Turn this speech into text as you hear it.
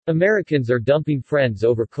Americans are dumping friends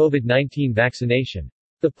over COVID-19 vaccination.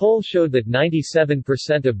 The poll showed that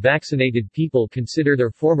 97% of vaccinated people consider their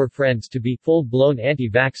former friends to be full-blown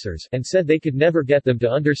anti-vaxxers and said they could never get them to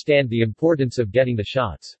understand the importance of getting the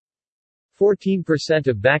shots. 14%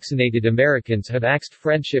 of vaccinated Americans have axed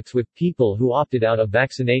friendships with people who opted out of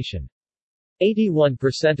vaccination.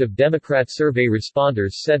 81% of Democrat survey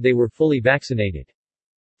responders said they were fully vaccinated.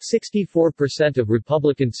 64% of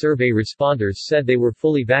Republican survey responders said they were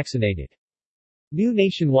fully vaccinated. New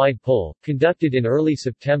nationwide poll, conducted in early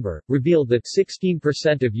September, revealed that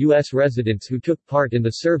 16% of U.S. residents who took part in the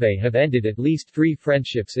survey have ended at least 3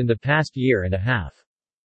 friendships in the past year and a half.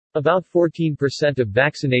 About 14% of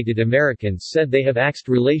vaccinated Americans said they have axed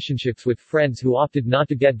relationships with friends who opted not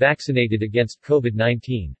to get vaccinated against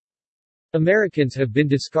COVID-19. Americans have been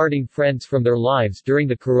discarding friends from their lives during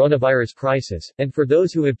the coronavirus crisis, and for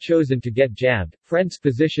those who have chosen to get jabbed, friends'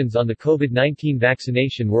 positions on the COVID-19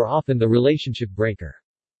 vaccination were often the relationship breaker.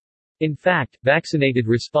 In fact, vaccinated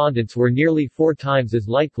respondents were nearly 4 times as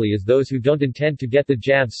likely as those who don't intend to get the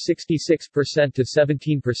jabs, 66% to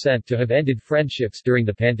 17% to have ended friendships during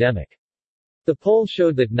the pandemic. The poll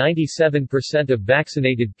showed that 97% of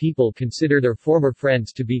vaccinated people consider their former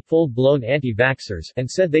friends to be full-blown anti-vaxxers and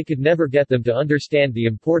said they could never get them to understand the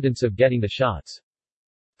importance of getting the shots.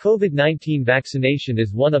 COVID-19 vaccination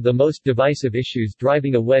is one of the most divisive issues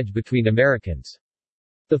driving a wedge between Americans.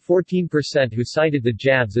 The 14% who cited the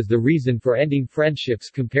jabs as the reason for ending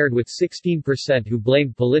friendships compared with 16% who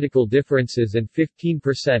blamed political differences and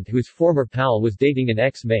 15% whose former pal was dating an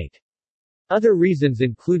ex-mate. Other reasons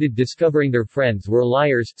included discovering their friends were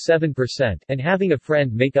liars, 7%, and having a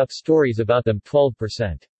friend make up stories about them,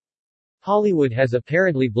 12%. Hollywood has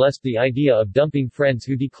apparently blessed the idea of dumping friends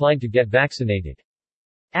who decline to get vaccinated.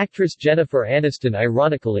 Actress Jennifer Aniston,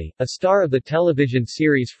 ironically, a star of the television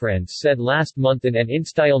series Friends, said last month in an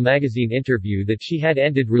InStyle magazine interview that she had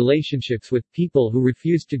ended relationships with people who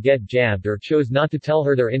refused to get jabbed or chose not to tell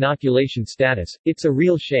her their inoculation status. "It's a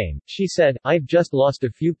real shame," she said. "I've just lost a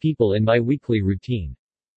few people in my weekly routine."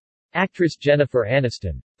 Actress Jennifer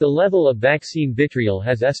Aniston. The level of vaccine vitriol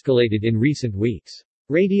has escalated in recent weeks.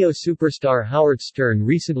 Radio superstar Howard Stern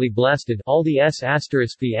recently blasted all the ads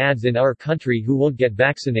in our country who won't get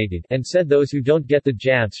vaccinated and said those who don't get the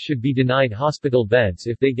jabs should be denied hospital beds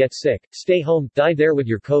if they get sick. "Stay home, die there with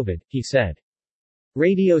your COVID," he said.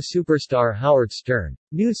 Radio superstar Howard Stern.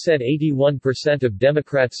 News said 81% of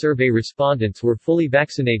Democrat survey respondents were fully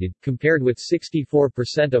vaccinated, compared with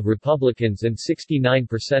 64% of Republicans and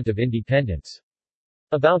 69% of independents.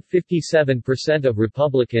 About 57% of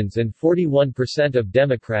Republicans and 41% of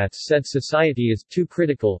Democrats said society is too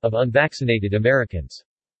critical of unvaccinated Americans.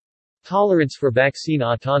 Tolerance for vaccine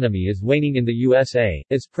autonomy is waning in the USA,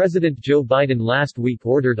 as President Joe Biden last week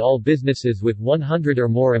ordered all businesses with 100 or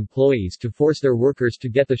more employees to force their workers to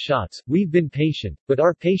get the shots. "We've been patient, but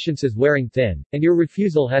our patience is wearing thin, and your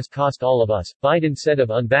refusal has cost all of us," Biden said of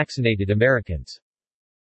unvaccinated Americans.